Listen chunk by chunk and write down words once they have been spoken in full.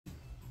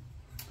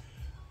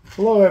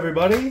Hello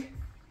everybody,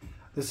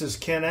 this is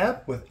Ken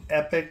Epp with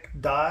Epic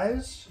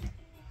Dies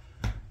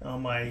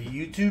on my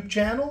YouTube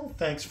channel.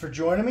 Thanks for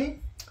joining me.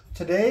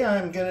 Today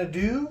I'm going to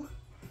do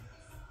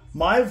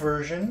my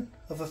version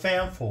of a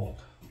fan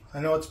fold. I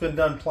know it's been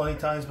done plenty of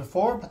times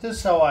before, but this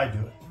is how I do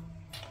it.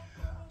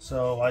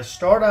 So I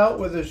start out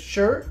with a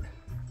shirt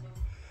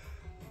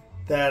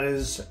that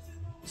is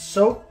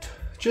soaked,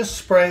 just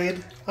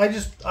sprayed.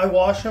 I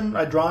wash them,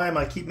 I dry them,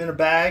 I keep them in a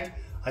bag,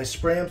 I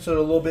spray them so they're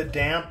a little bit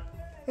damp.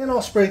 And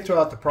I'll spray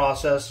throughout the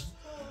process.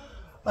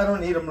 I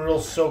don't need them real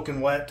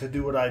soaking wet to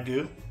do what I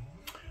do.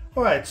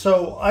 Alright,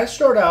 so I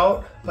start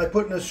out by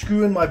putting a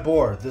screw in my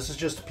board. This is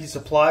just a piece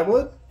of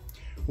plywood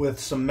with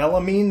some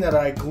melamine that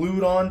I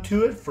glued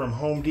onto it from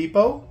Home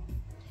Depot.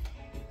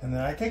 And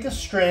then I take a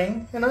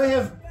string, and I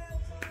have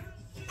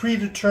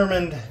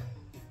predetermined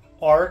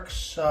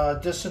arcs,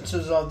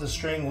 distances of the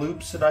string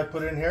loops that I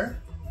put in here.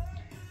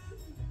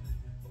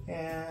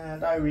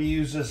 And I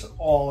reuse this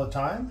all the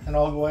time. And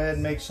I'll go ahead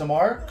and make some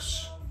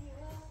arcs.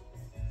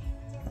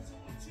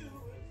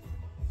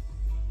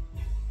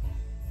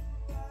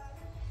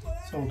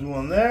 So we'll do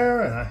one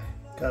there, and I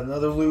got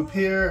another loop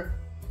here.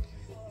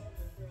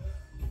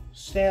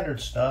 Standard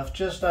stuff.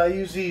 Just I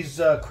use these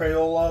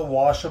Crayola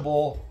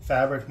washable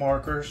fabric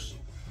markers.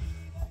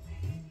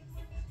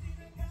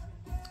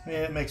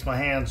 Yeah, it makes my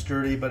hands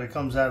dirty, but it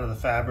comes out of the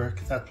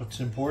fabric. That's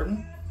what's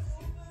important.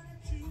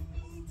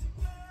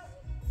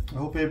 I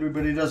hope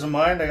everybody doesn't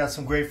mind. I got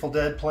some Grateful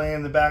Dead playing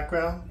in the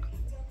background.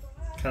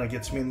 Kind of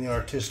gets me in the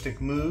artistic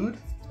mood.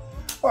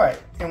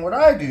 Alright, and what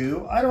I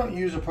do, I don't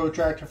use a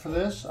protractor for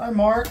this. I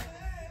mark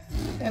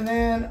and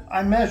then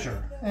I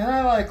measure. And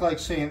I like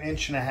say 1.5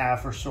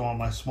 inches or so on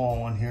my small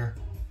one here.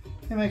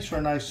 It makes for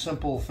a nice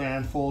simple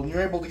fan fold, and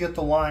you're able to get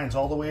the lines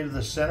all the way to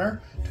the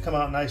center to come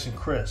out nice and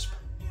crisp.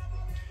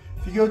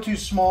 If you go too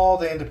small,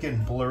 they end up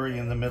getting blurry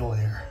in the middle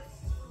here.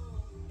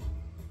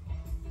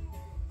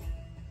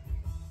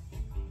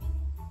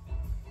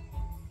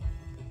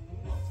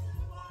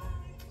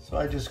 So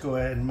I just go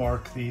ahead and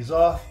mark these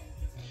off.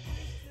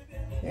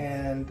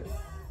 And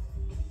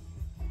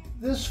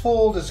this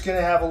fold is going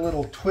to have a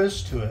little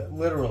twist to it,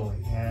 literally,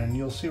 and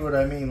you'll see what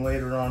I mean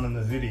later on in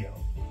the video.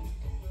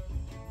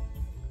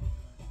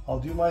 I'll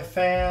do my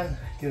fan,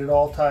 get it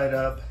all tied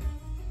up,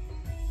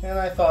 and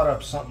I thought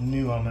up something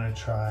new I'm going to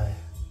try.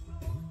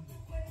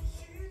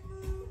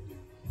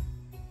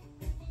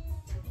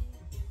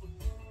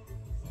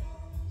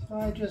 So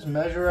I just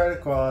measure right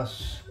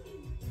across.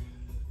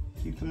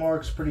 Keep the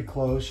marks pretty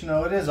close. You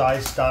know, it is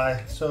ice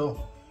dye,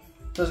 so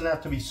it doesn't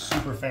have to be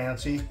super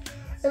fancy.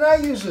 And I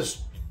use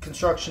this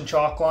construction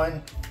chalk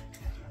line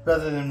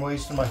rather than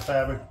wasting my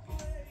fabric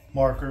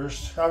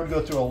markers. I would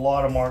go through a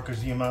lot of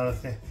markers, the amount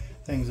of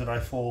things that I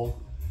fold.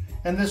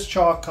 And this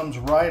chalk comes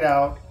right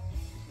out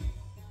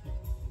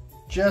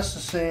just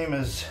the same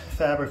as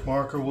fabric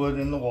marker would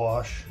in the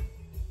wash.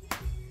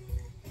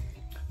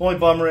 Only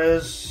bummer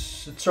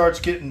is it starts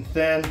getting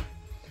thin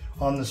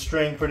on the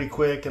string pretty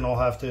quick, and I'll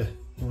have to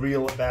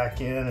reel it back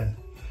in and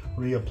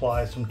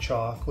reapply some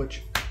chalk,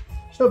 which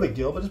is no big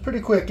deal, but it's pretty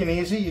quick and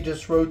easy. You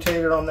just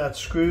rotate it on that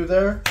screw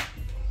there.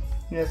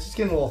 Yeah, it's just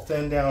getting a little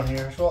thin down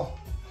here, so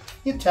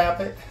you tap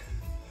it.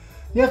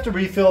 You have to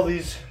refill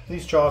these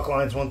chalk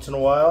lines once in a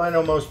while. I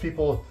know most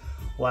people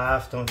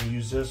laugh, don't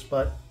use this,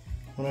 but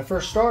when I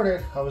first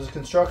started, I was a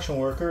construction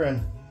worker,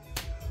 and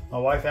my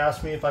wife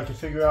asked me if I could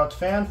figure out the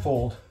fan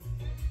fold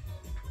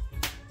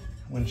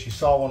when she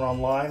saw one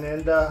online,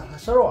 and I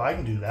said, oh, I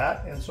can do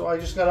that. And so I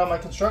just got out my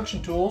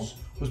construction tools.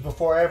 It was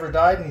before I ever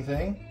dyed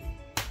anything,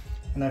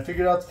 and I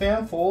figured out the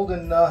fan fold,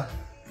 and I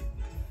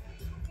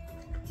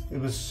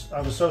was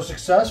so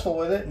successful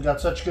with it and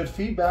got such good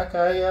feedback,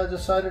 I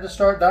decided to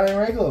start dyeing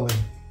regularly.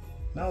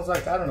 That was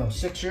like, I don't know,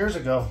 6 years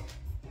ago.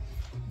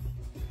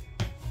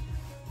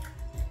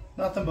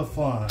 Nothing but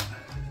fun.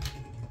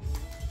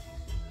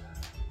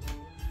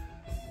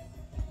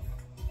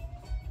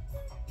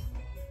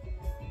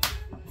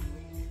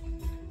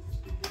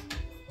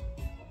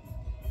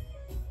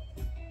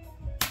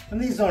 And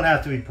these don't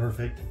have to be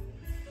perfect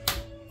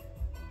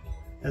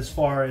as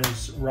far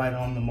as right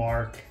on the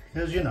mark,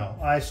 because you know,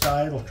 ice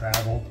dye, it'll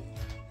travel.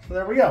 So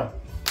there we go.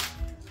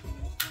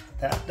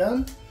 That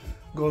done.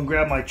 Go and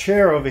grab my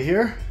chair over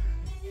here.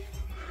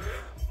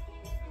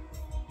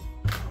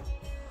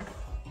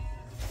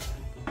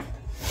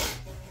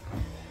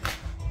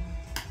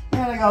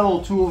 And I got a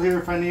little tool here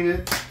if I need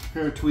it. A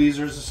pair of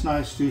tweezers. It's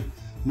nice to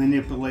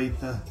manipulate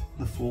the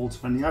folds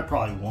if I need. I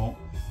probably won't.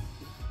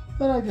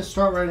 But I just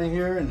start right in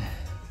here and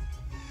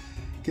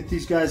get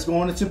these guys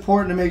going. It's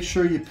important to make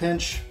sure you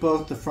pinch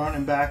both the front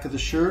and back of the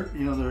shirt.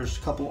 You know, there's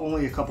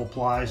only a couple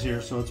plies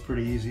here, so it's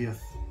pretty easy.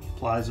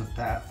 Plies of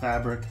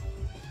fabric.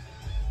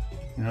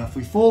 You know, if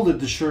we folded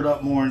the shirt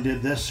up more and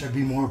did this, there'd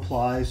be more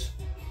plies.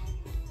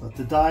 But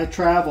the dye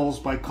travels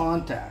by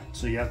contact,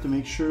 so you have to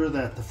make sure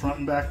that the front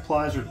and back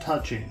plies are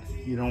touching.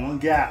 You don't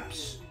want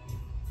gaps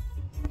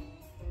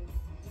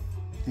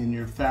in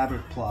your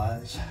fabric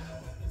plies.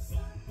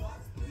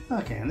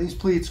 Okay, and these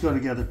pleats go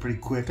together pretty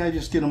quick. I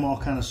just get them all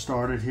kind of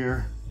started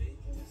here.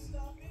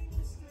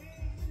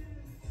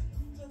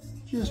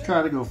 Just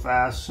try to go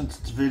fast since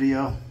it's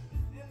video.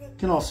 You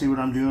can all see what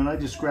I'm doing. I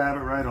just grab it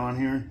right on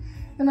here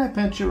and I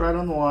pinch it right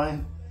on the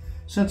line.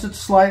 Since it's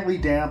slightly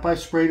damp, I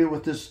sprayed it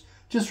with this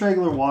just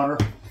regular water.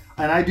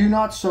 And I do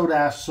not soda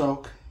ash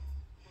soak.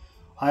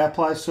 I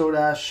apply soda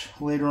ash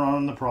later on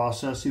in the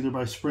process, either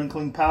by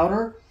sprinkling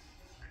powder,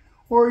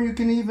 or you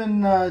can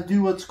even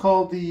do what's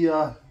called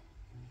the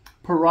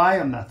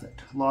pariah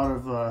method. A lot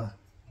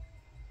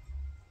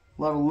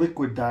of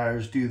liquid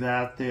dyers do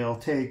that. They'll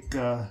take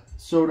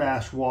soda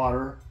ash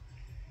water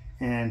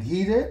and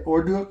heat it,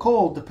 or do it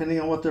cold,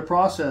 depending on what their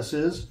process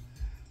is,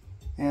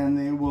 and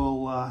they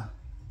will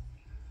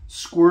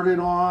squirt it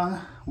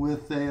on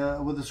with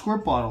a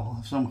squirt bottle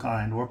of some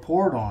kind, or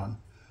pour it on.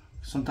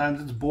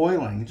 Sometimes it's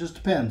boiling. It just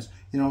depends.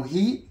 You know,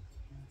 heat.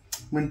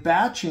 When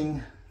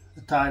batching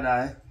the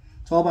tie-dye,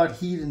 it's all about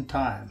heat and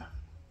time.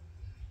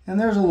 And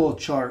there's a little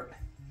chart.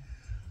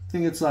 I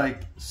think it's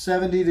like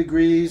 70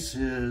 degrees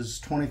is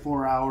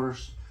 24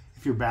 hours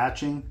if you're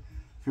batching.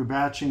 If you're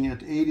batching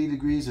at 80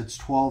 degrees, it's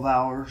 12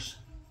 hours.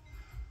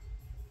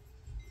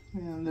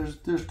 And there's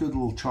good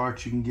little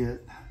charts you can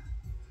get.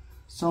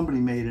 Somebody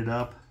made it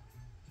up.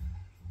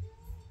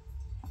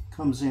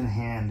 Comes in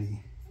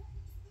handy.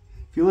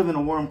 If you live in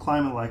a warm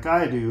climate like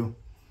I do,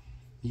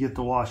 you get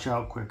to wash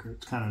out quicker.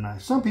 It's kind of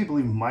nice. Some people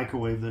even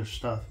microwave their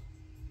stuff.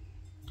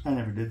 I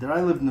never did that.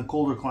 I lived in a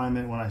colder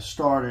climate when I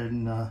started,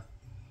 and I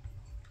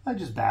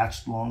just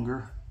batched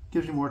longer.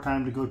 Gives you more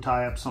time to go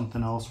tie up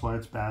something else while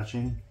it's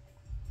batching.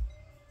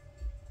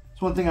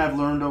 It's one thing I've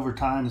learned over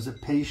time is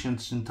that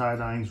patience in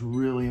tie-dyeing is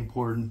really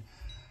important.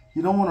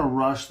 You don't want to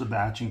rush the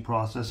batching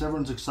process.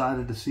 Everyone's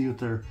excited to see what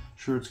their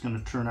shirt's going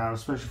to turn out,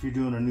 especially if you're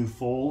doing a new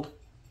fold,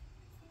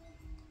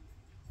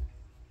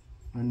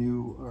 a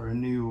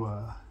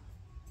new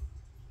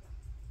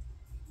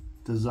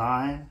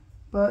design.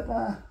 But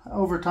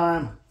over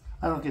time,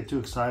 I don't get too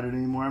excited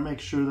anymore. I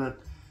make sure that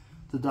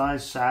the dye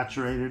is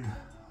saturated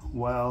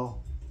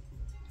well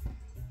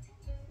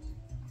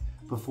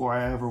before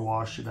I ever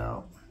wash it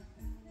out.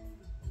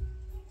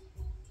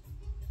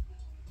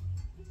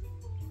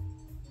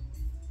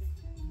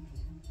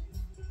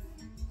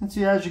 And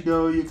see, as you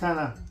go, you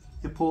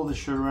pull the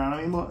shirt around.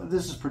 I mean,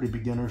 this is pretty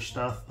beginner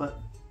stuff,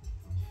 but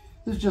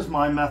this is just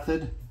my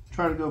method.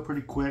 Try to go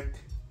pretty quick.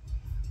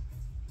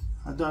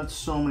 I've done it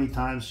so many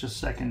times, just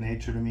second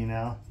nature to me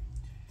now.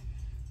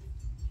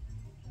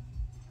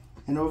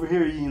 And over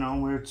here, you know,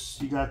 where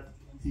it's you got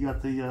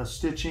the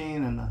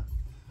stitching and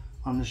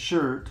on the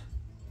shirt,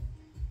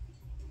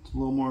 it's a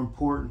little more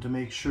important to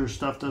make sure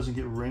stuff doesn't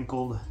get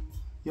wrinkled.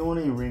 You don't want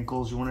any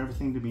wrinkles. You want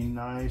everything to be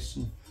nice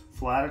and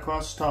flat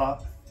across the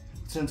top.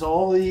 Since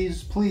all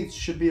these pleats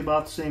should be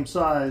about the same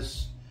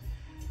size,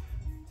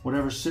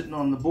 whatever's sitting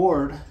on the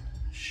board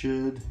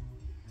should,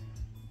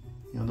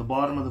 you know, the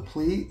bottom of the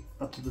pleat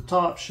up to the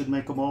top should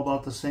make them all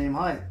about the same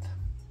height.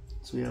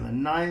 So you have a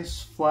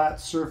nice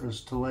flat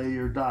surface to lay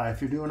your dye if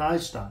you're doing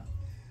ice dye.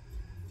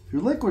 If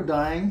you're liquid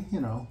dyeing,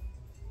 you know,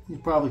 you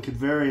probably could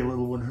vary a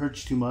little, wouldn't hurt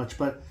you too much,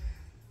 but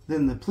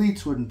then the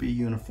pleats wouldn't be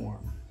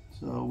uniform.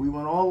 So we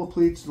want all the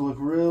pleats to look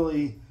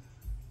really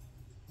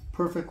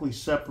perfectly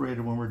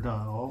separated when we're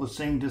done, all the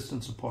same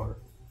distance apart.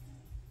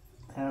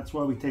 And that's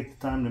why we take the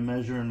time to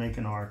measure and make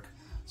an arc.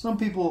 Some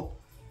people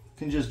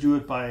can just do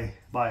it by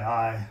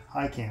eye.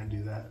 I can't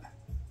do that.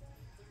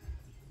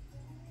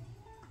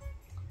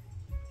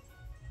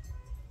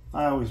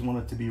 I always want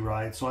it to be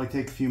right, so I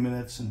take a few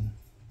minutes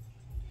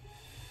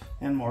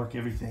and mark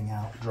everything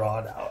out, draw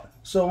it out.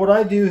 So what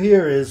I do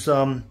here is,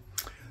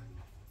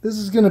 this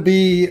is going to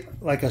be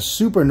like a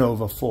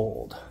supernova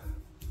fold.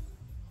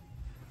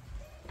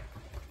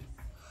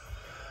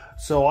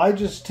 So I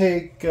just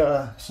take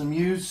some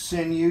used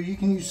sinew. You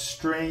can use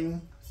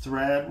string,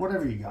 thread,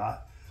 whatever you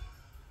got.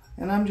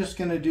 And I'm just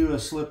going to do a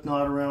slip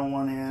knot around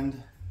one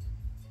end.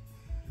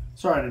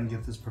 Sorry I didn't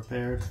get this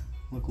prepared.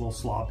 Look a little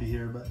sloppy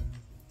here, but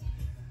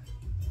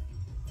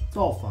it's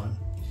all fun.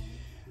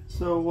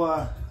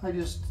 So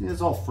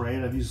it's all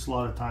frayed. I've used this a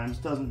lot of times.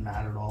 Doesn't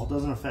matter at all.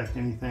 Doesn't affect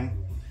anything.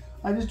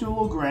 I just do a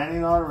little granny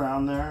knot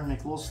around there. Make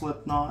a little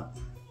slip knot.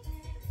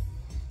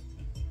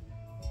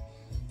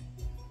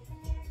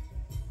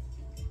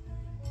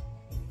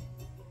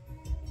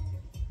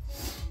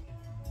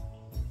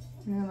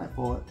 And I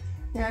pull it.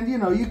 And you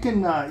know, you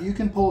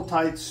can pull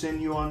tight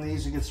sinew on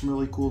these and get some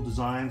really cool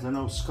designs. I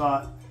know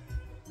Scott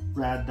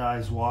Rad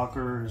Dyes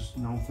Walker is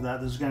known for that.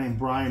 There's a guy named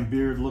Brian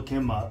Beard. Look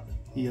him up.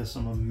 He has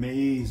some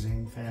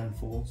amazing fan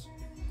folds.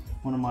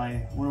 One of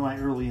my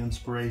early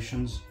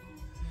inspirations.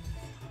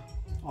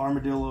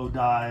 Armadillo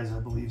Dyes, I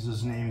believe is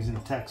his name. He's in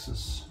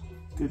Texas.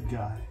 Good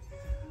guy.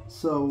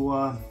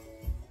 So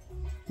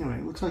anyway,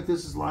 it looks like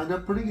this is lined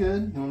up pretty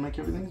good. You want to make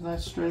everything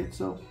nice and straight,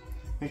 so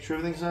make sure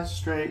everything's nice and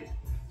straight.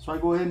 So I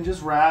go ahead and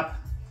just wrap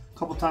a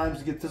couple times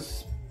to get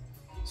this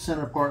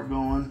center part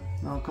going.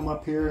 And I'll come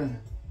up here and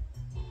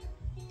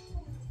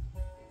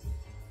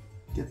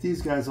get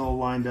these guys all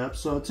lined up.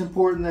 So it's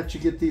important that you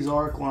get these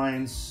arc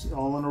lines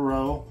all in a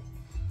row.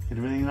 Get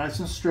everything nice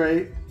and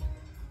straight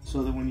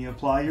so that when you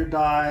apply your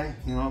dye,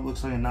 you know, it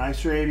looks like a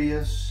nice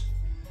radius.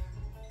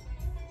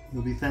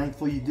 You'll be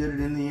thankful you did it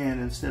in the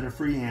end instead of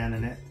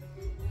freehanding it,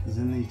 because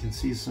then you can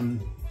see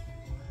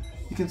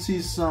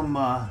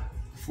some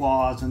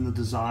flaws in the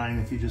design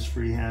if you just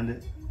freehand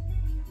it.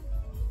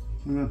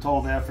 We went to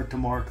all the effort to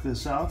mark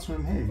this out, so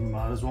hey, we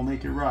might as well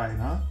make it right,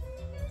 huh?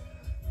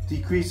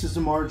 Decreases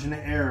the margin of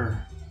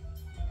error.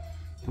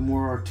 The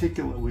more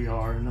articulate we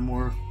are and the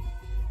more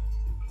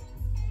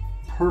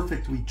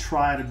perfect we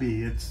try to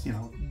be. It's, you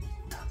know,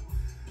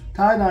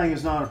 tie-dyeing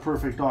is not a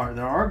perfect art.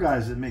 There are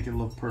guys that make it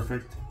look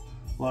perfect.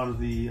 A lot of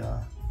the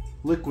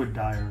liquid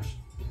dyers.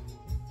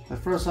 But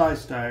for us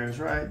ice dyers,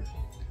 right,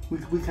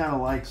 we kind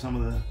of like some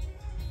of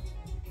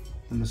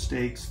the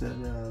mistakes that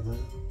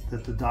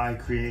the dye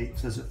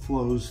creates as it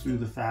flows through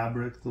the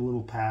fabric, the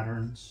little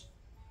patterns.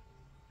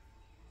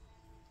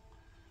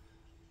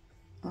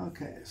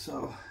 Okay,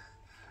 so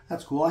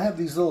that's cool. I have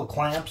these little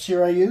clamps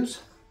here I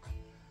use.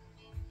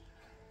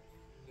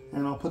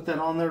 And I'll put that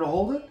on there to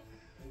hold it.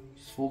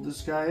 Just fold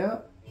this guy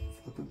up,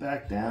 flip it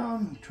back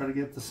down, try to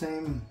get the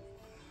same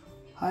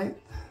height.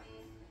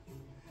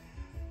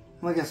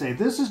 Like I say,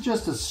 this is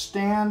just a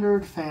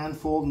standard fan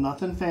fold,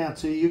 nothing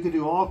fancy. You could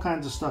do all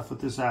kinds of stuff with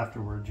this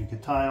afterwards. You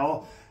could tie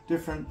all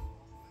different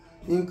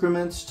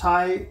increments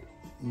tight.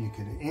 You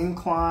could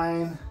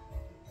incline.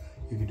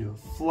 You could do it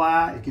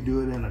flat. You could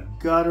do it in a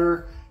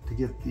gutter to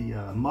get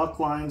the muck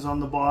lines on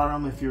the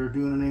bottom if you're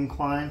doing an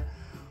incline.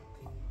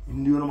 You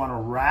can do them on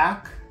a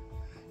rack.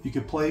 You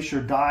could place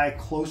your die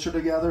closer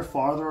together,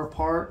 farther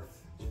apart.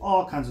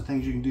 All kinds of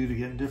things you can do to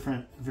get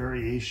different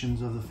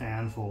variations of the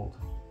fan fold.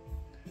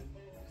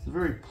 It's a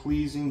very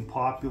pleasing,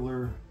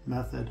 popular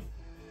method.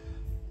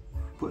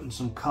 Putting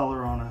some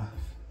color on a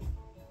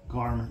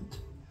garment.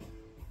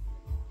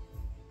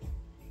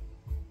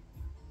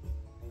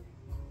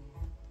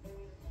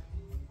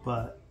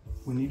 But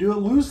when you do it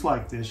loose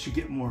like this, you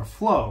get more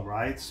flow,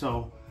 right?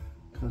 So,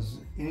 because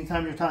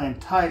anytime you're tying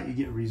tight, you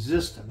get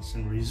resistance,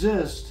 and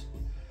resist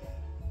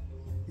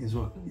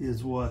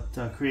is what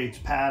creates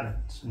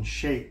patterns and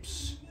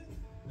shapes,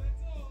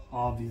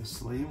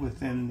 obviously,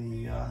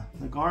 within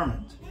the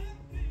garment.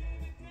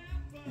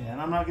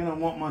 And I'm not going to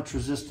want much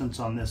resistance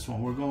on this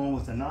one. We're going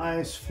with a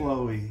nice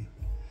flowy,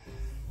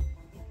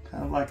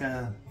 kind of like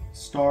a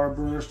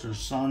starburst or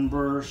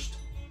sunburst.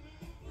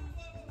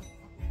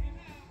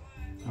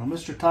 Now,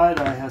 Mr.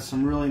 Tie-Dye has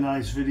some really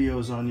nice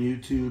videos on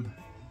YouTube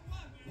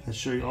that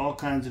show you all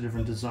kinds of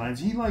different designs.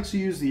 He likes to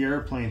use the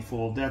airplane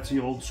fold. That's the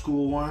old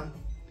school one.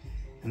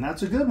 And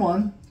that's a good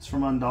one. It's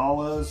from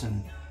Mandalas,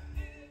 and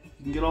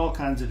you can get all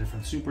kinds of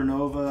different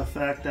supernova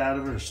effect out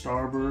of it, or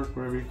starburst,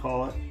 whatever you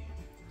call it.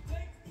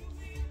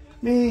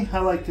 Me, I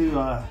like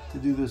to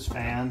do this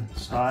fan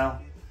style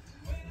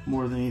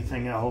more than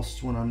anything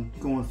else when I'm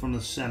going from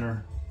the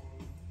center,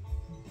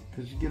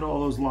 because you get all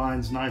those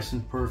lines nice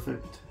and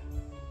perfect.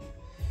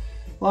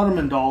 A lot of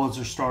mandalas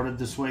are started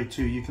this way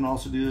too. You can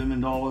also do the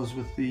mandalas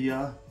with the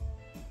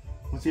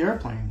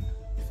airplane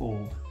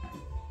fold,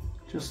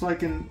 just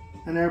like an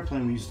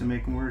airplane we used to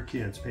make when we were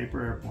kids,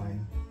 paper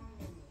airplane.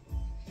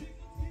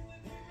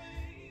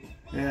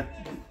 Yeah.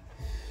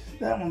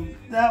 That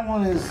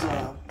one is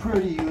a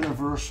pretty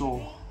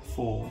universal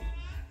fold.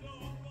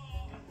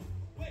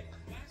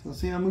 So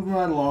see, I'm moving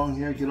right along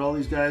here, get all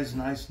these guys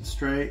nice and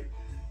straight.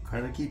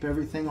 Try to keep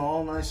everything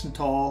all nice and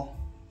tall.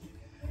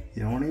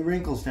 You don't want any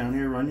wrinkles down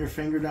here. Run your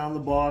finger down the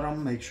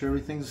bottom, make sure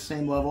everything's the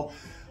same level.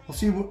 Well,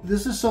 see,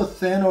 this is so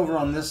thin over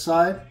on this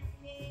side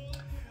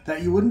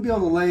that you wouldn't be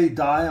able to lay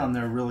dye on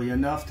there really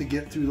enough to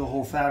get through the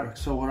whole fabric.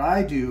 So what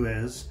I do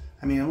is,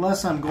 I mean,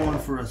 unless I'm going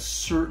for a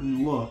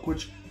certain look,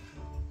 which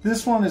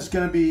this one is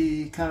going to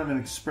be kind of an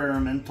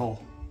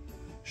experimental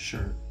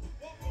shirt.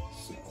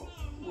 So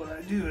what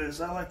I do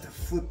is I like to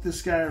flip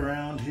this guy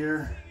around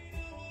here.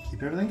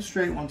 Keep everything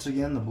straight once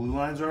again. The blue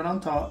line's right on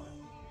top.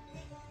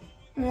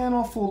 And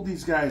I'll fold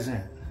these guys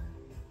in.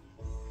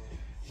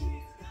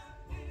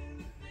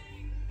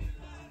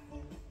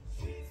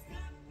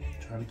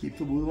 Try to keep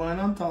the blue line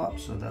on top,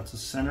 so that's the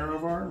center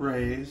of our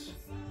rays,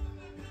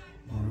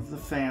 or of the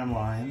fan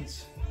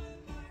lines.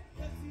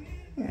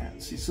 Yeah,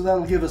 see, so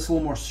that'll give us a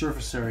little more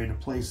surface area to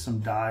place some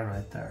dye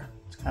right there.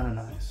 It's kind of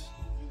nice.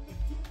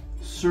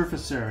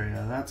 Surface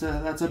area, that's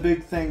a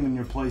big thing when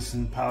you're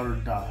placing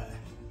powdered dye.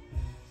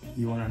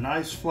 You want a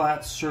nice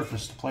flat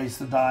surface to place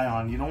the dye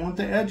on. You don't want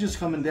the edges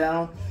coming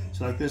down.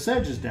 So like this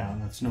edge is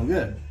down, that's no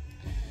good.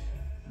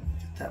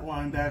 Get that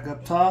line back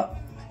up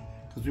top,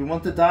 because we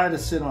want the dye to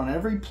sit on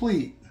every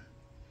pleat.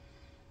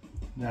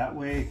 That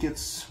way it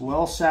gets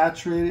well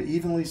saturated,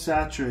 evenly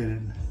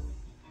saturated.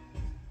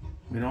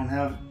 We don't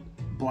have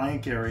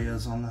blank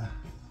areas on the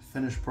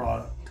finished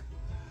product.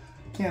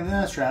 Okay, and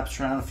then that wraps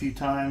around a few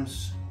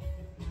times.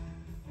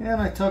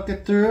 And I tuck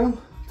it through,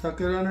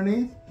 tuck it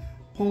underneath,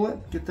 pull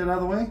it, get that out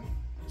of the way.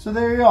 So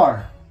there you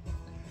are.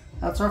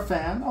 That's our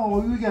fan. Oh,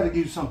 well, we got to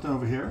do something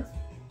over here.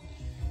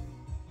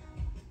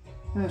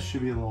 This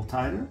should be a little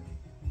tighter.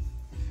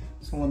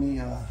 So let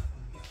me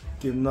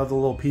get another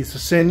little piece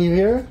of sinew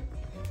here.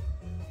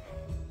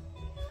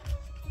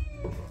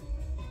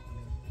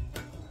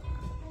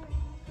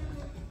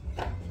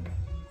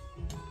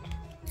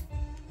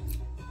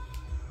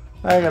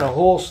 I got a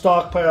whole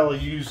stockpile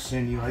of used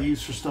sinew I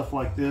use for stuff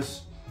like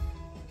this.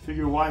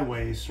 Figure why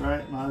waste,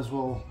 right? Might as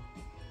well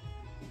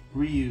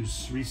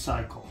reuse,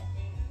 recycle.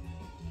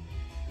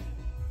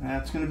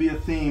 That's going to be a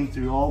theme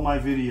through all my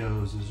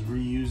videos, is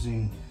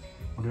reusing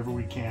whatever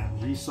we can.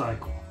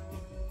 Recycle.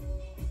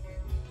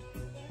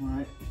 All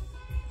right.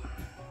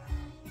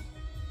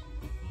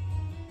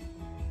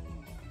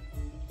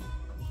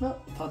 No,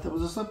 thought that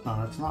was a slip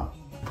knot. It's not.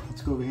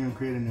 Let's go over here and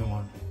create a new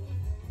one.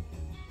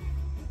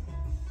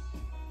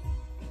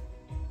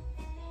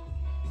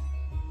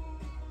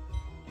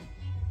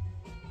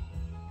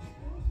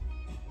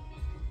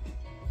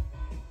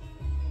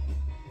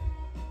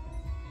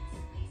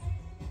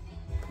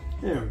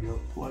 There we go.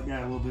 Pull that guy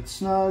a little bit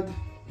snug.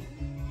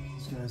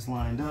 This guy's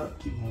lined up,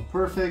 keeping it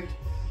perfect.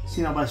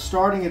 See, now by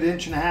starting at 1.5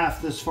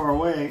 inches this far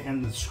away,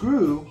 and the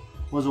screw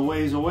was a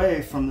ways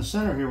away from the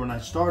center here when I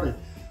started.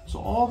 So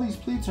all these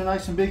pleats are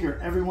nice and big here.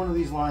 Every one of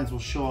these lines will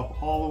show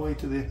up all the way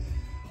to the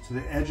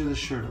edge of the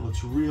shirt. It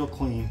looks real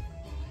clean.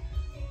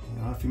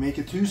 You know, if you make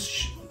it too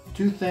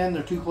thin,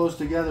 they're too close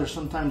together,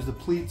 sometimes the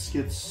pleats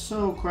get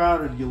so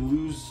crowded you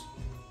lose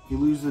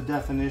the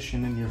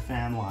definition in your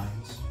fan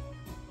lines.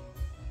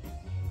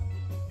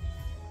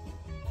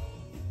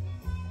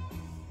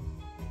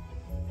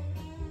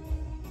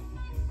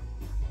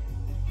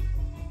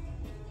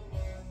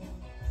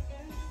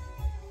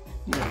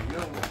 There we go.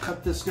 We'll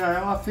cut this guy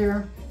off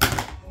here.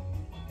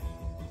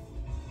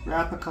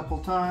 Wrap a couple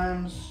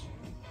times.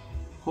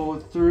 Pull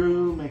it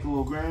through. Make a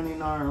little granny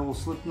knot or a little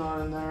slip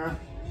knot in there.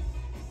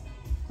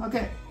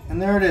 Okay,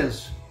 and there it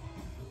is.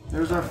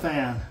 There's our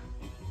fan.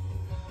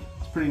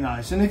 It's pretty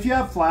nice. And if you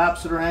have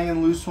flaps that are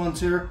hanging loose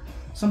ones here,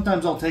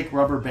 sometimes I'll take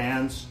rubber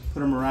bands, put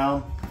them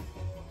around.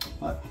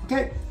 But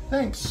okay,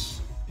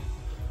 thanks.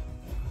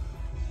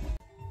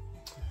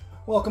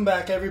 Welcome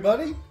back,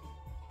 everybody.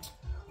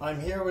 I'm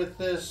here with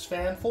this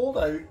fan fold.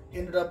 I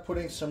ended up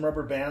putting some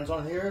rubber bands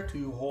on here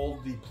to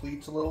hold the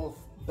pleats a little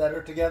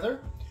better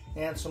together,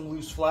 and some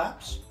loose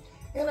flaps.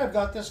 And I've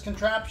got this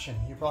contraption.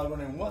 You're probably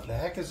wondering, what the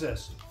heck is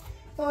this?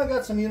 Well, I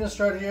got some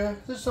Unistrut here.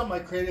 This is something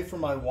I created for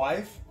my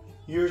wife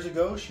years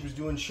ago. She was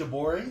doing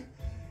shibori.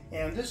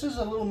 And this is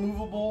a little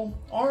movable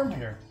arm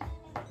here,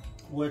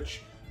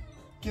 which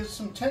gives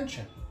some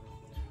tension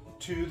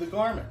to the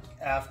garment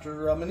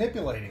after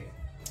manipulating it.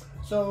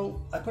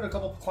 So I put a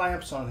couple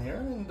clamps on here,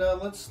 and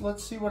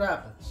let's see what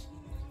happens.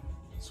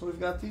 So we've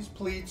got these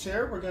pleats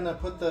here. We're going to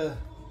put the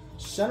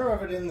center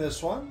of it in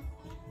this one.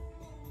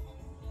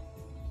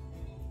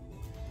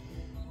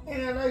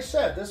 And I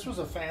said this was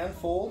a fan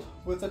fold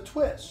with a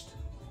twist.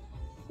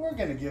 We're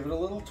going to give it a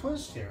little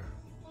twist here.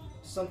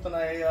 Something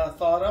I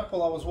thought up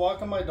while I was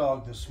walking my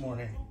dog this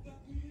morning.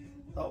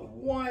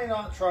 Why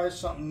not try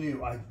something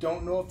new? I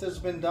don't know if this has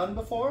been done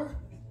before.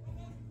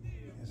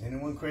 Is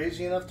anyone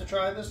crazy enough to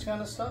try this kind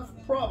of stuff?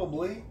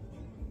 Probably.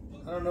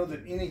 I don't know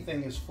that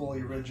anything is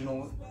fully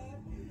original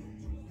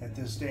at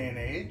this day and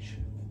age.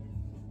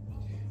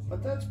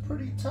 But that's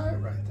pretty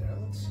tight right there.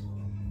 Let's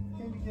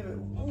maybe give it,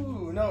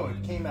 ooh, no,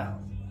 it came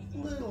out a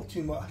little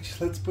too much.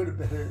 Let's put it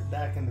better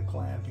back in the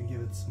clamp and give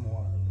it some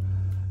more.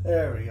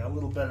 There we go, a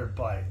little better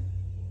bite.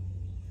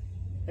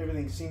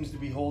 Everything seems to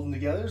be holding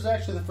together. It's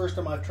actually the first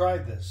time I've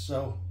tried this,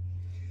 so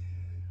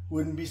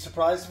wouldn't be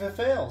surprised if it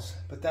fails,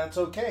 but that's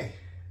okay.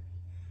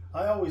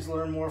 I always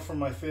learn more from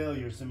my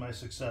failures than my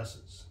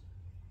successes.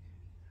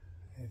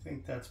 I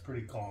think that's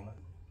pretty common.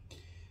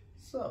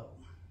 So,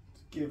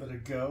 let's give it a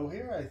go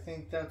here. I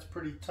think that's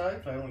pretty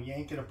tight. I don't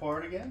yank it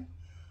apart again.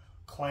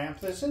 Clamp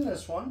this in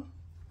this one.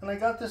 And I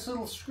got this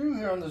little screw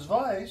here on this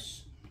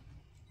vise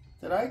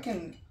that I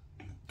can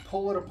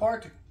pull it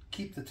apart to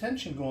keep the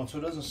tension going so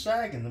it doesn't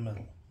sag in the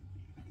middle.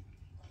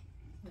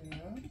 Yeah.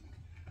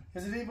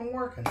 Is it even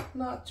working?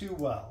 Not too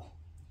well.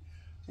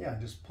 Yeah,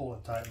 just pull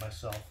it tight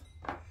myself.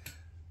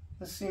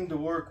 This seemed to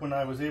work when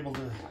I was able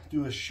to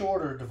do a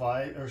shorter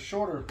device or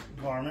shorter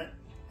garment,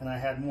 and I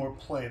had more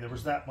play. There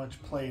was that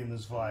much play in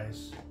this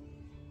vise.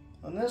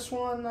 On this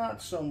one,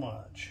 not so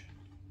much.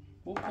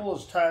 We'll pull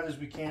as tight as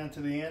we can to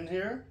the end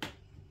here.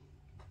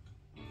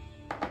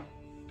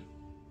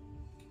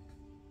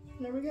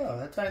 There we go.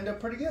 That tightened up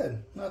pretty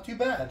good. Not too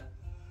bad.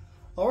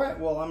 All right,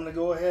 well, I'm going to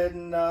go ahead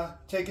and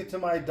take it to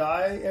my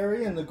dye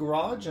area in the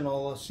garage, and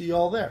I'll see you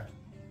all there.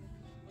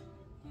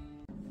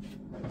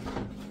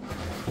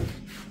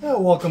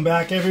 Welcome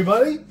back,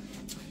 everybody.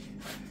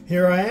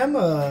 Here I am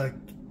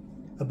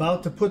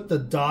about to put the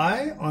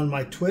dye on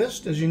my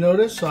twist. As you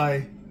notice,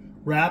 I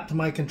wrapped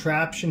my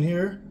contraption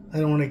here. I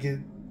don't want to get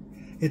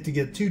it to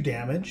get too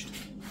damaged.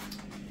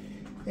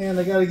 And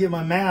I got to get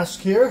my mask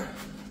here.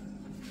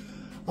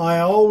 I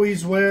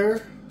always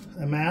wear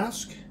a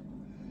mask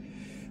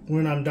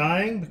when I'm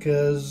dyeing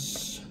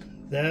because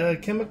the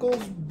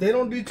chemicals, they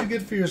don't do too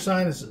good for your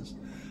sinuses.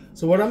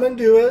 So what I'm going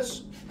to do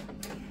is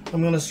I'm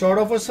going to start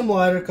off with some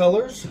lighter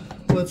colors.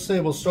 Let's say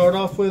we'll start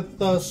off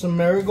with some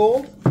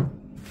marigold.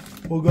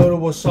 We'll go to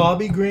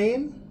wasabi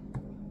green,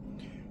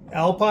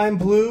 alpine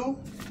blue,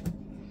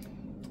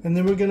 and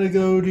then we're going to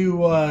go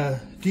to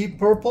deep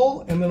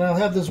purple, and then I'll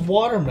have this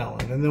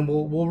watermelon, and then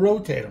we'll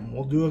rotate them.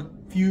 We'll do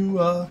a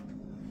few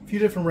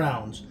different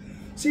rounds.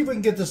 See if we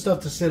can get this stuff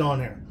to sit on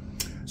here.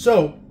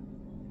 So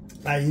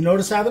you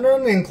notice I have it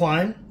on an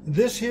incline.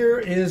 This here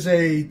is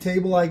a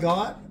table I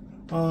got.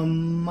 I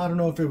don't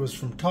know if it was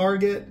from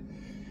Target.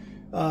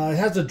 It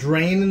has a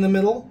drain in the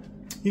middle.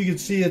 You can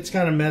see it's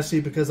kind of messy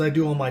because I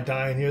do all my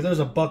dyeing here. There's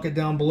a bucket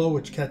down below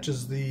which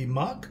catches the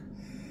muck.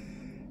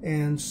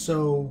 And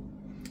so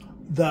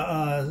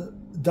the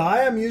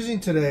dye I'm using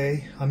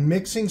today, I'm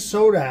mixing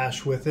soda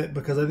ash with it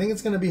because I think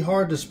it's going to be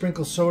hard to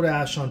sprinkle soda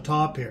ash on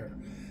top here.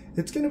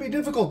 It's going to be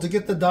difficult to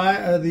get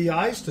the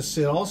ice to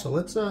sit also.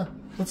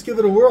 Let's give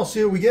it a whirl,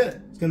 see what we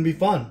get. It's going to be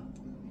fun.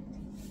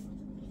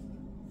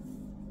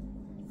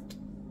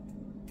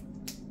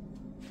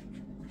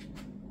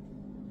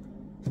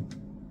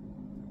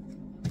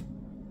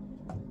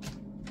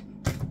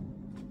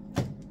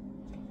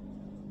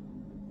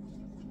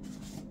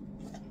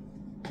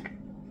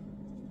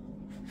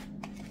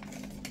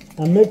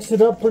 I mix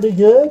it up pretty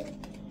good.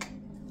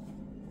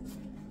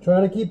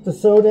 Try to keep the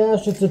soda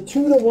ash. It's a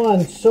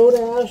 2-to-1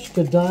 soda ash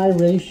to dye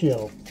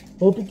ratio.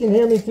 Hope you can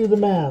hear me through the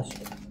mask.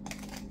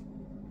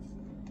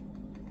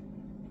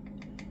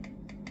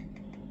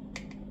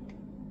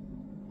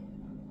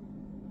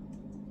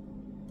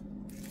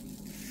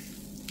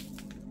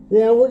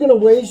 Yeah, we're going to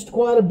waste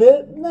quite a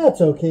bit.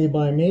 That's okay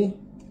by me.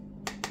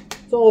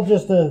 It's all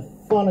just a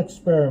fun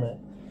experiment.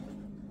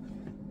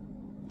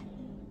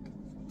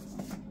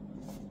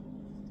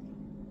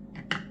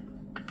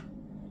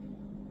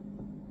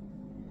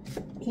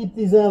 Keep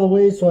these out of the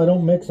way so I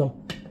don't mix them.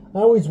 I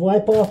always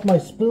wipe off my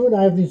spoon.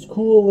 I have these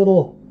cool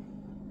little,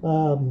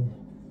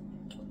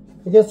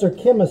 I guess they're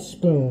chemist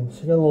spoons.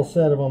 I got a little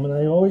set of them, and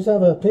I always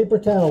have a paper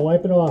towel,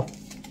 wipe it off.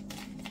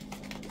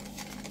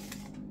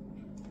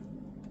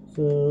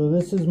 So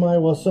this is my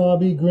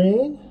wasabi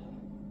green.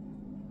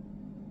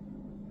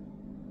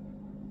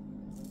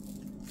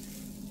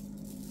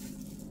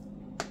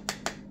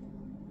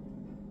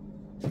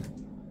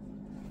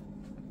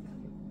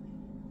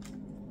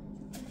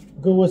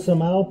 Go with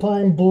some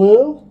alpine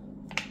blue.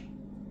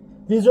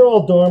 These are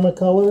all Dharma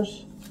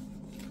colors.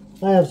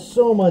 I have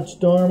so much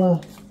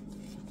Dharma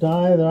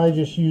dye that I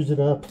just use it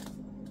up.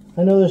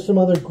 I know there's some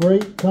other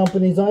great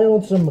companies. I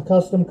own some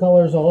custom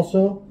colors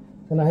also,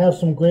 and I have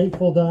some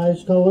Grateful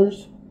Dyes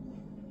colors.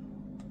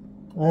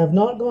 I have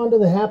not gone to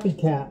the Happy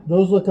Cat.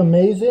 Those look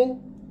amazing.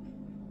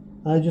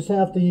 I just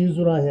have to use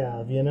what I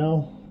have, you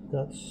know.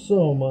 Got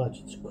so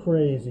much. It's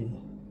crazy.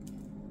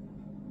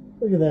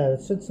 Look at that.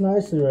 It sits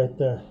nicely right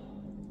there.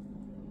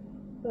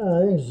 I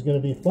think this is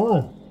going to be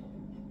fun.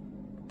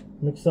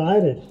 I'm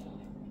excited.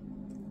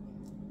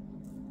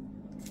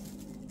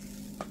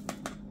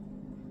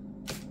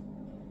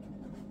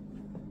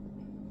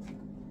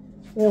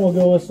 And we'll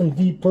go with some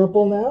deep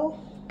purple now.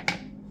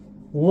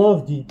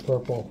 Love deep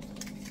purple.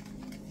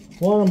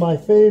 One of my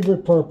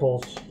favorite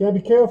purples. You gotta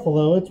be careful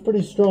though, it's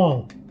pretty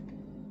strong.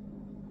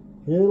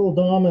 It'll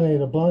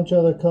dominate a bunch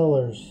of other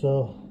colors,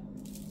 so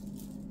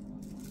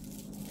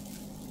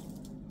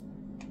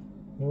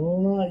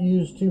we'll not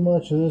use too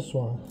much of this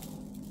one.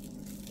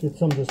 Get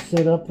some to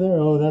sit up there.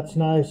 Oh, that's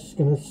nice. It's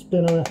going to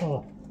spin around.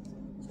 Oh,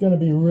 it's going to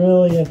be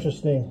really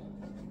interesting.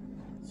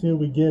 See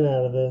what we get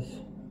out of this.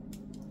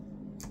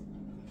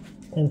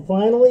 And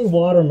finally,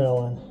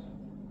 watermelon.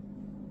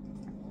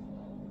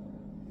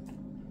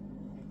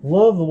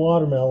 Love the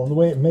watermelon. The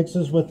way it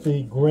mixes with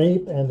the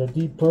grape and the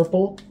deep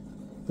purple.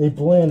 They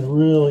blend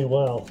really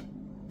well.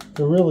 It's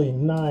a really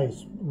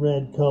nice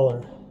red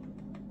color.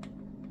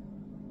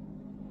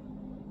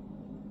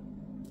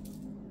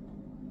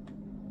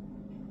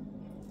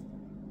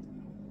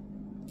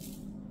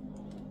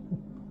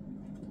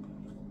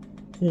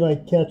 See if I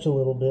catch a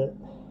little bit.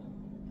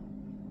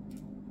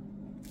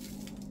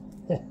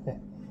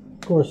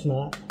 Of course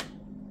not.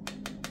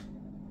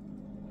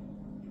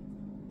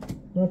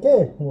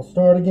 Okay, we'll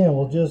start again.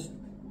 We'll just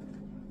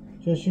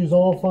use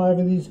all 5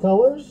 of these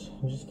colors.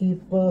 And just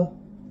keep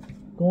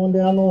going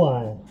down the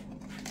line.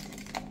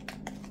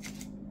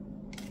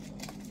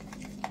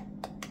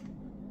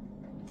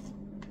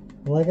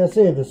 And like I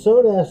say, the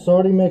soda ash is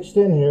already mixed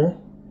in here.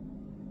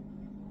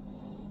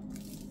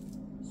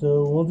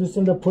 So we'll just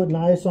end up putting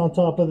ice on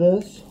top of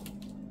this.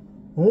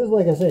 And this is,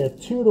 like I say, a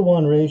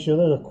 2-to-1 ratio.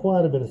 There's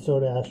quite a bit of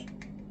soda ash.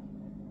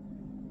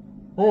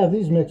 I have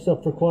these mixed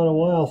up for quite a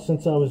while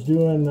since I was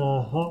doing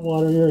hot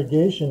water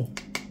irrigation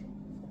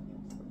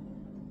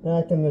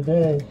back in the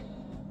day.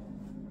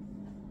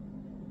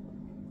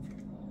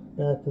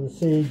 Back to the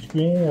sage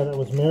green. Yeah, that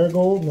was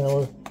marigold. Now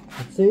we're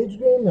at sage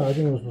green? No, I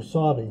think it was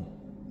wasabi.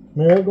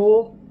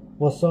 Marigold,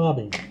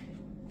 wasabi.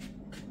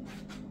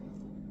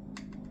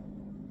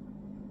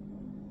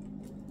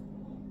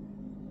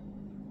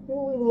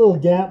 We'll leave a little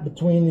gap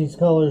between these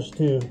colors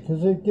too,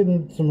 because it gives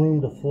them some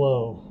room to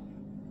flow.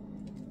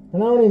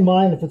 And I don't even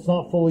mind if it's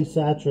not fully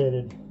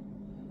saturated.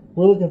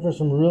 We're looking for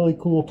some really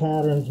cool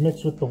patterns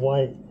mixed with the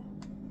white.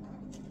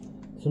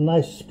 Some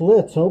nice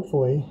splits,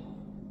 hopefully.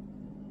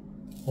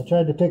 I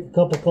tried to pick a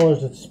couple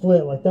colors that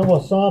split, like that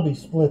wasabi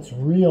splits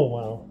real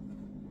well.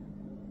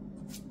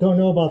 Don't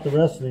know about the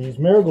rest of these.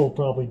 Marigold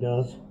probably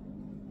does.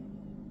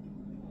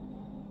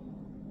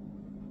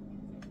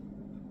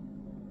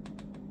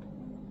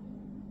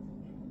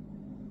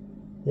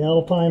 The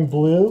Alpine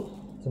blue.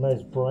 It's a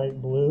nice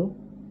bright blue.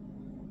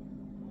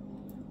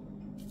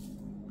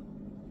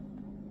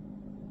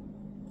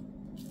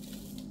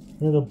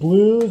 You know, the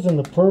blues and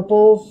the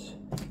purples,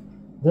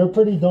 they're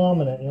pretty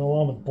dominant, you know,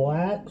 along with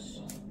blacks.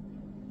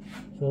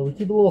 So we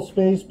keep a little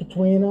space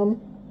between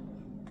them.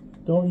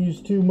 Don't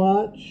use too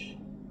much.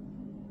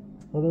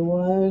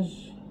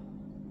 Otherwise,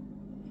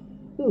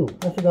 ooh,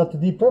 I forgot the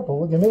deep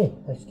purple. Look at me.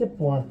 I skipped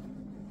one.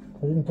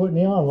 I didn't put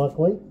any on,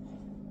 luckily.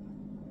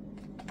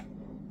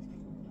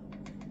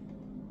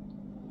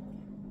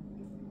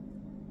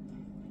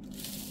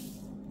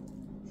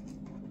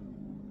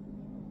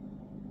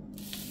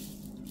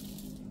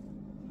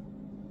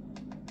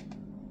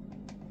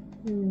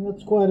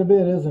 That's quite a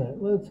bit, isn't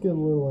it? Let's get a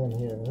little in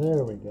here.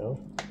 There we go.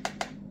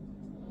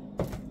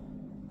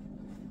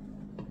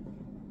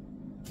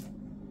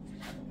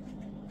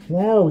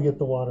 Now we get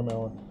the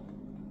watermelon.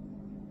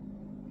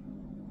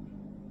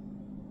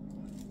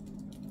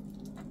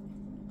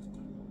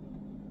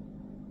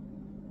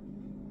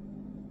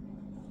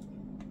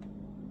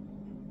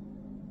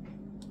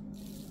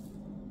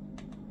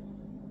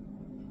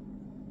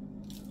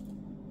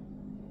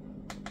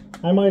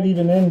 I might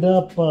even end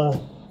up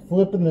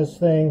flipping this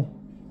thing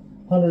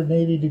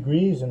 180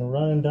 degrees and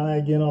run and die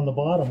again on the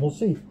bottom. We'll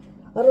see.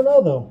 I don't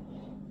know though.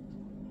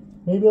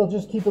 Maybe I'll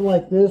just keep it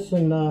like this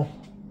and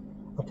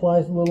apply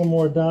a little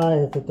more dye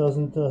if it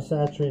doesn't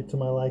saturate to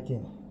my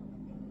liking.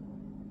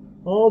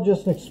 All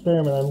just an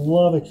experiment. I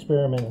love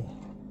experimenting.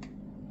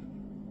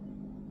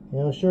 You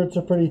know, shirts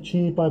are pretty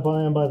cheap. I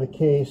buy them by the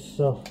case,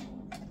 so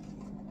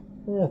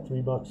yeah,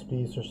 $3 a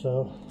piece or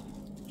so.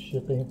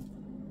 Shipping.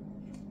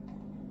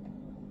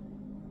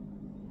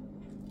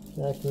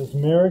 Back to this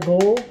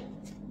marigold.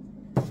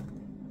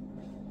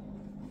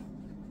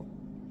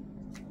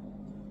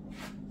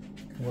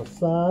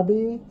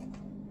 Wasabi.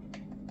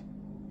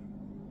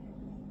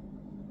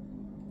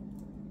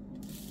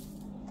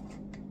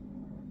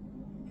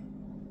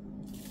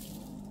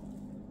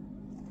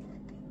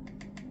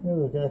 Hey,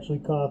 look, I actually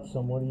caught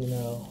some. What do you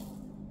know?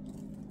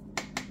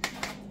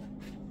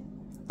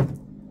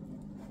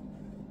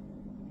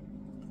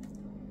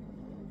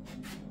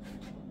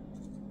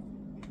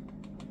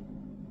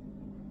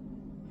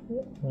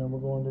 Yep, and we're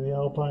going to the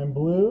Alpine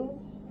blue.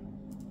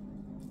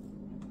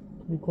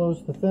 Pretty close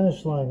to the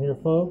finish line here,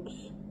 folks.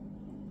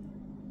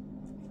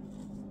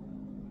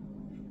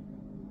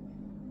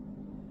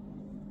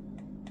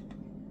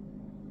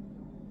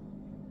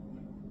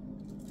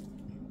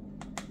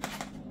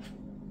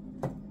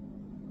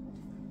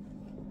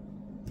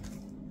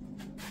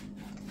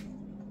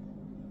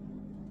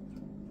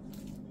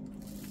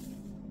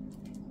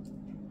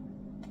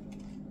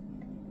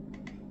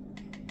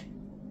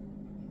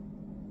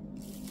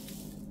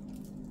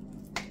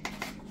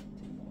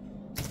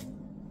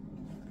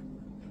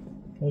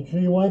 Make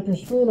sure you wipe your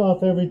spoon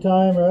off every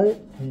time, right?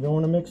 You don't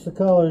want to mix the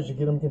colors, you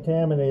get them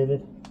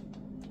contaminated.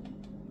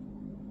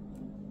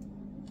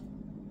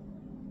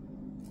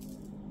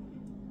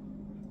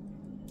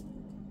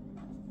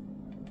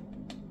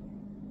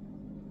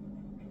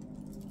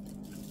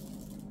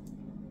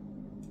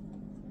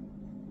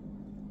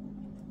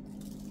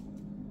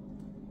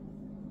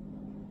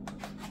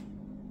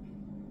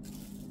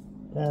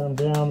 Pat them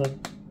down.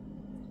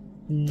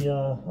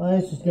 The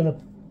ice is going to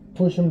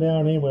push them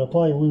down anyway. I'll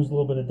probably lose a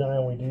little bit of dye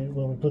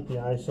when we put the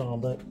ice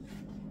on, but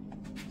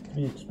to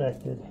be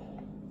expected.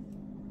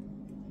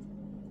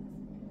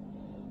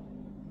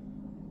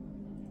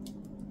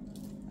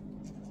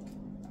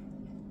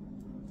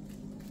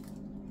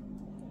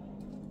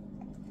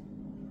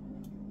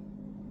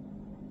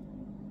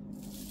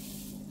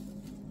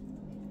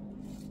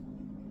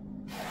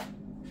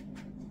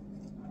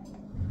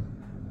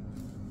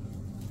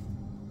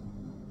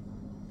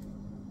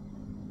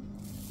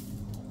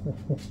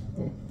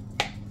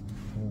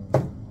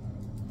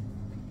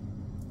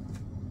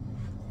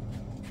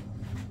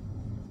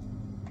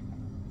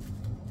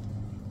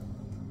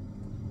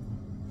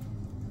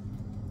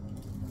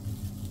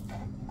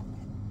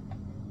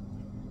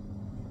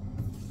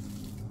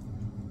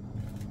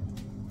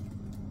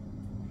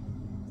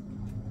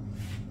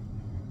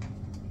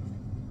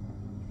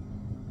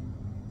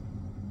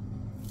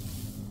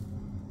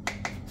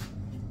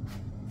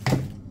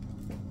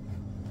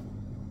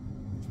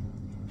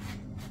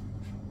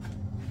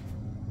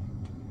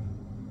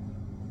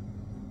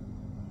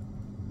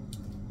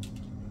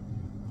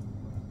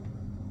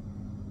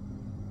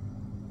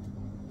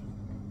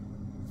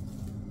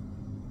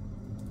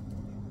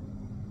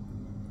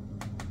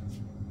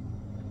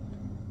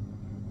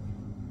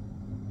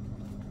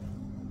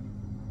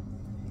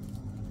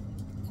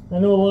 I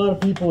know a lot of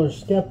people are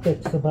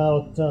skeptics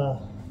about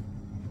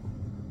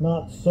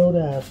not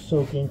soda ash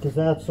soaking because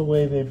that's the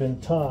way they've been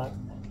taught.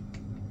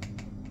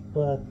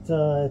 But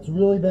it's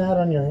really bad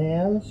on your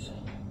hands.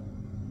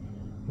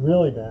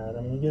 Really bad.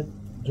 I mean, you get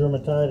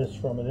dermatitis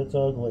from it. It's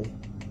ugly.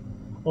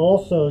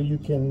 Also, you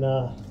can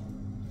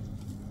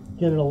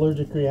get an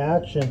allergic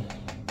reaction.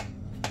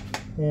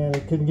 And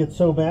it can get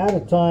so bad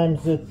at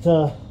times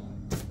that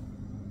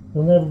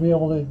you'll never be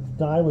able to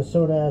die with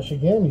soda ash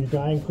again. Your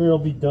dyeing career will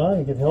be done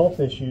and get health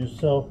issues.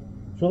 So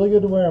it's really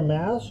good to wear a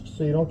mask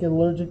so you don't get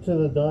allergic to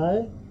the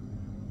dye.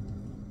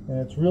 And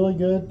it's really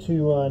good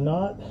to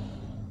not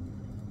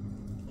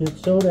get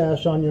soda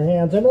ash on your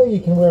hands. I know you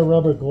can wear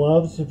rubber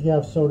gloves if you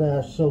have soda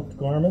ash soaked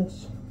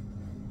garments,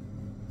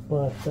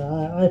 but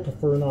I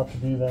prefer not to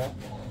do that.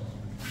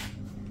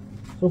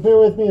 So bear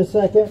with me a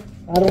second.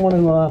 I don't want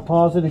to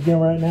pause it again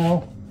right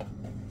now.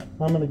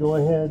 I'm going to go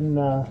ahead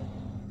and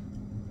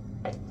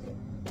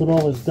put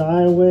all this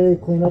dye away,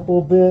 clean up a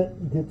little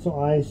bit, get some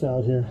ice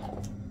out here.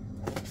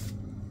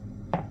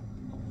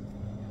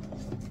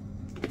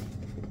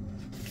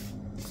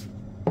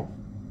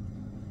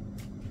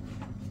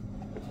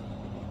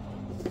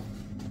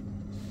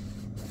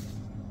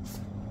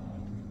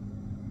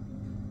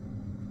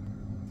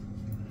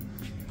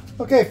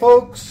 Okay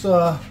folks,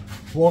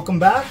 welcome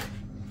back.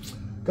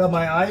 Got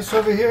my ice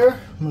over here.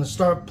 I'm going to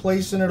start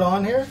placing it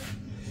on here.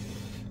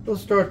 We'll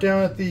start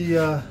down at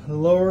the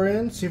lower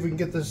end, see if we can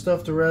get this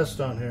stuff to rest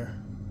on here.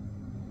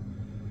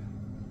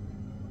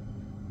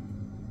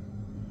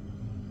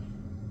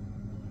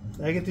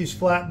 I get these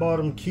flat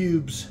bottom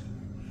cubes.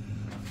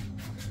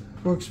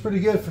 Works pretty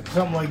good for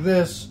something like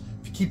this.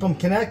 If you keep them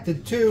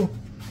connected too,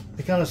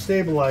 they kind of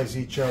stabilize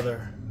each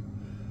other.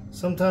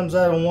 Sometimes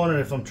I don't want it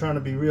if I'm trying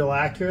to be real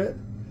accurate,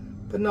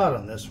 but not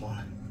on this one.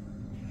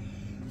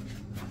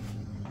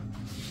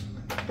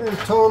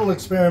 Total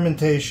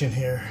experimentation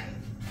here.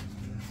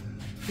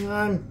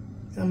 I'm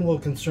a little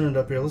concerned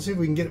up here. Let's see if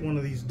we can get one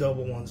of these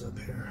double ones up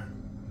here.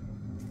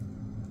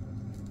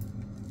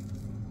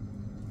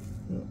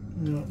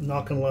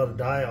 Knocking a lot of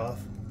dye off.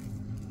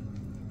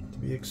 To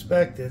be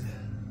expected.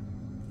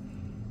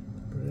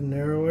 But a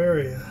narrow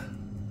area.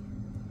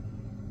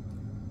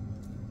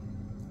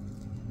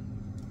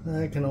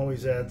 I can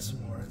always add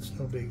some more. It's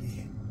no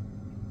biggie.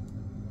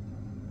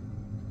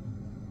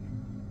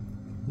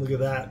 Look at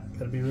that.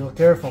 Gotta be real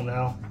careful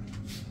now.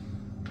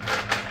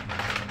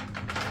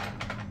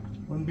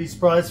 Wouldn't be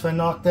surprised if I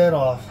knocked that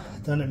off.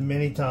 Done it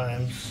many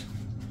times.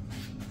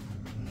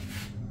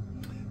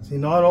 See,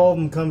 not all of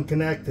them come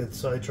connected,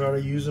 so I try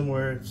to use them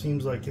where it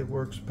seems like it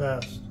works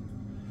best.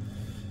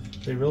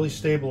 They really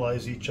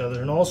stabilize each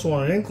other. And also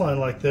on an incline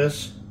like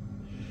this,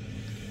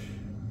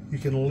 you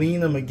can lean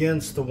them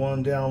against the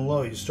one down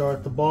low. You start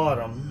at the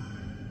bottom.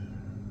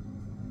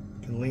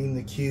 You can lean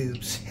the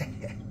cubes.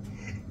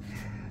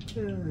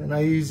 And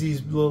I use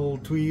these little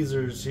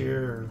tweezers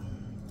here.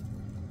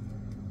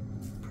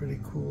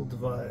 Pretty cool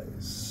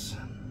device.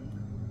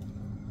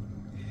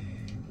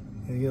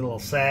 And you get a little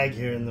sag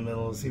here in the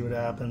middle. See what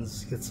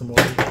happens. Get some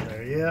light in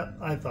there. Yeah,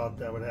 I thought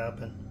that would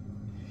happen.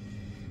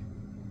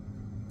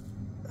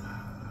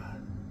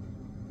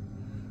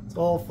 It's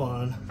all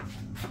fun.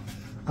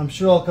 I'm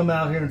sure I'll come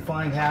out here and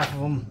find half of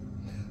them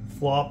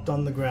flopped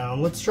on the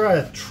ground. Let's try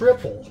a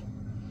triple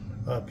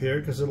up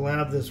here because it'll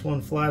have this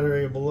one flat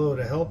area below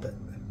to help it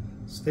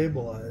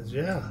stabilize.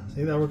 Yeah,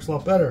 see, that works a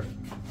lot better.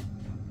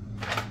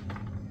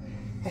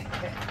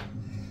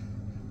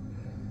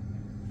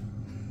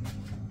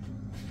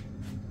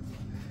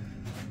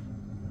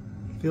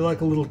 Feel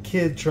like a little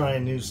kid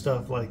trying new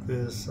stuff like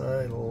this.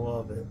 I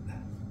love it.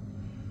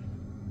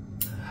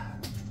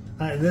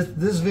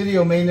 This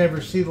video may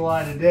never see the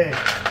light of day.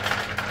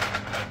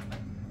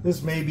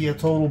 This may be a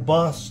total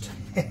bust.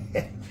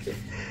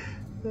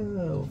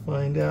 We'll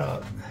find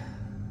out.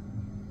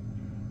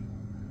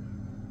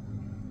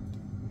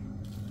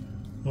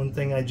 One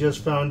thing I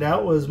just found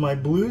out was my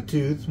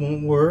Bluetooth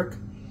won't work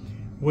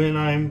when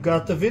I've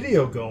got the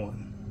video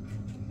going.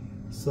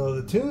 So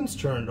the tune's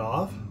turned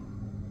off,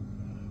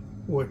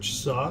 which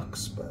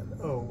sucks, but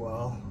oh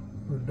well.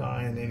 We're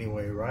dying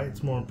anyway, right?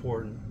 It's more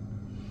important.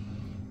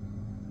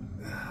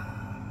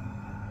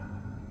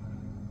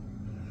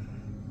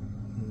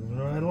 Moving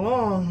right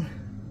along.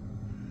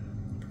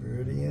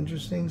 Pretty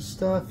interesting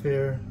stuff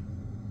here.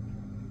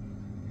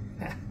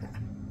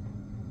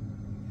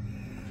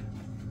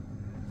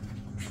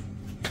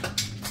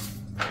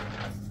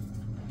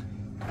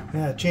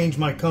 Yeah, I changed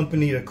my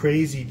company to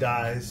Crazy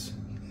Dyes.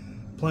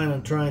 Plan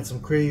on trying some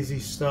crazy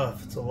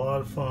stuff. It's a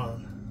lot of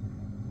fun.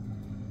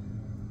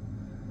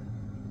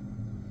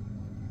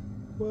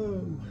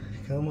 Whoa,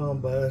 come on,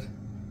 bud.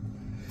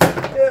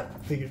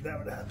 Yep, figured that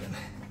would happen.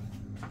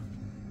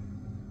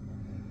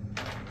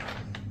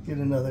 Get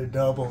another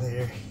double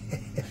here.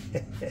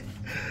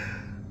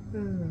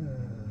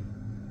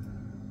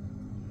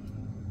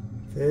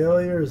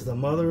 Failure is the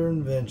mother of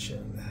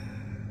invention.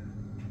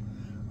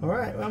 All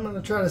right, I'm going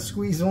to try to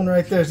squeeze one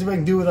right there. See if I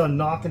can do it without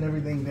knocking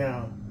everything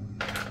down.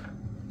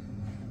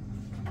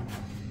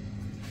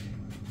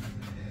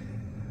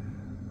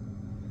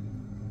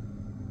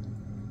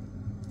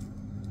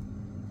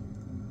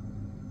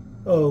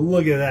 Oh,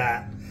 look at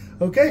that.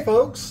 Okay,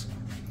 folks.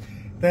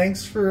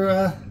 Thanks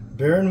for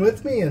bearing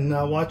with me and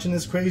watching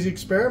this crazy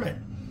experiment.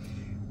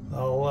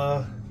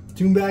 I'll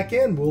tune back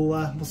in.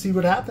 We'll see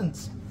what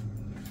happens.